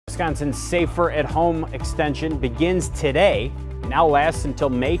Wisconsin's Safer at Home extension begins today, now lasts until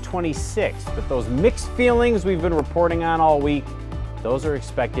May 26th. But those mixed feelings we've been reporting on all week, those are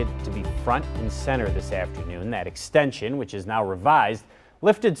expected to be front and center this afternoon. That extension, which is now revised,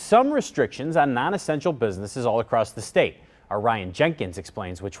 lifted some restrictions on non-essential businesses all across the state. Our Ryan Jenkins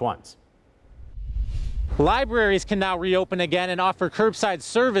explains which ones. Libraries can now reopen again and offer curbside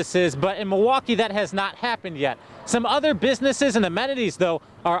services, but in Milwaukee that has not happened yet. Some other businesses and amenities, though,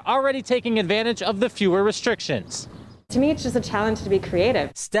 are already taking advantage of the fewer restrictions. To me, it's just a challenge to be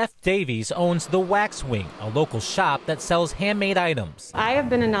creative. Steph Davies owns the Wax Wing, a local shop that sells handmade items. I have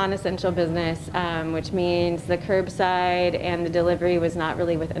been a non-essential business, which means the curbside and the delivery was not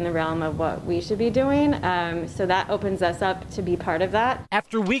really within the realm of what we should be doing. So that opens us up to be part of that.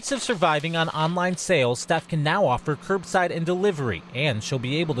 After weeks of surviving on online sales, Steph can now offer curbside and delivery, and she'll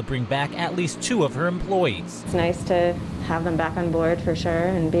be able to bring back at least 2 of her employees. It's nice to have them back on board for sure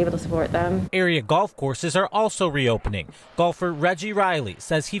and be able to support them. Area golf courses are also reopening. Golfer Reggie Riley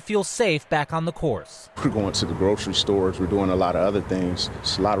says he feels safe back on the course. We're going to the grocery stores. We're doing a lot of other things.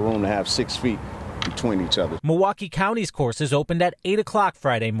 It's a lot of room to have 6 feet between each other. Milwaukee County's courses opened at 8 o'clock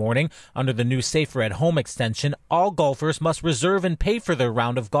Friday morning. Under the new Safer at Home extension, all golfers must reserve and pay for their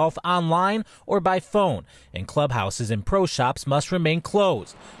round of golf online or by phone, and clubhouses and pro shops must remain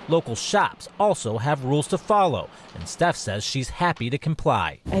closed. Local shops also have rules to follow, and Steph says she's happy to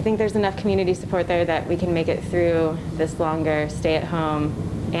comply. I think there's enough community support there that we can make it through this longer stay at home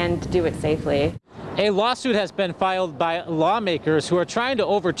and do it safely. A lawsuit has been filed by lawmakers who are trying to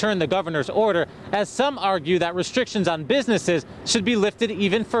overturn the governor's order, as some argue that restrictions on businesses should be lifted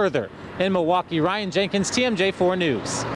even further. In Milwaukee, Ryan Jenkins, TMJ4 News.